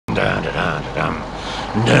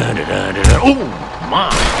Oh, my,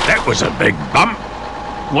 that was a big bump.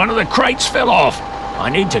 One of the crates fell off. I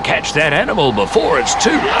need to catch that animal before it's too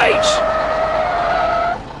late.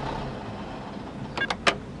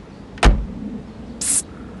 Psst.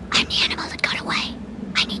 I'm the animal that got away.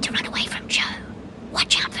 I need to run away from Joe.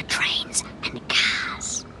 Watch out for trains and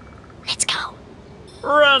cars. Let's go.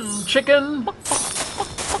 Run, chicken.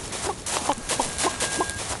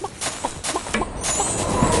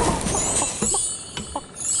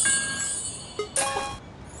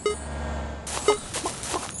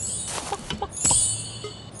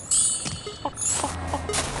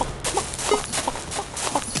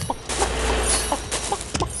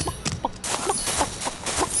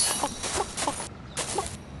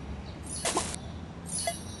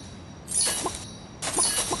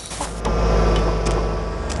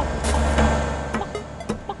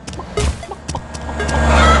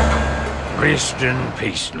 Rest in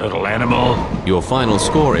peace, little animal. Your final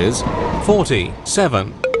score is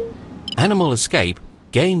 47. Animal Escape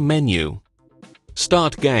Game Menu.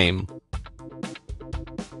 Start game.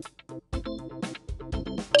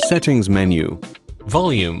 Settings menu.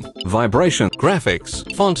 Volume, vibration,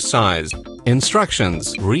 graphics, font size,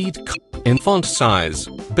 instructions, read in font size,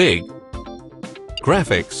 big.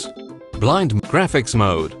 Graphics, blind graphics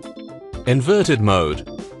mode, inverted mode,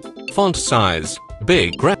 font size,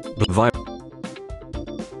 big,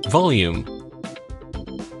 volume.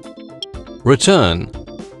 Return.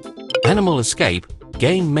 Animal Escape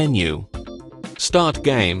Game Menu. Start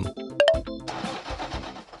game.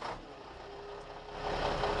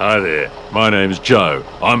 Hi there, my name's Joe.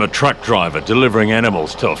 I'm a truck driver delivering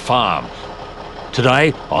animals to a farm.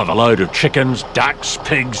 Today, I've a load of chickens, ducks,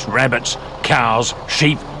 pigs, rabbits, cows,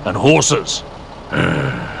 sheep and horses.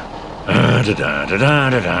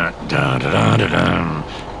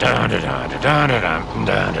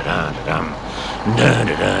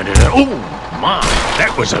 Oh, my,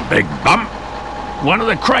 that was a big bump. One of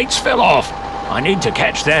the crates fell off. I need to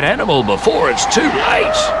catch that animal before it's too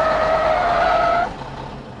late.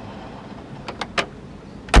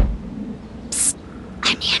 Psst.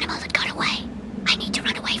 I'm the animal that got away. I need to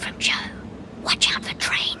run away from Joe. Watch out for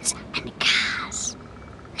trains and cars.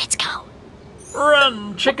 Let's go.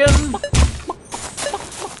 Run, chicken.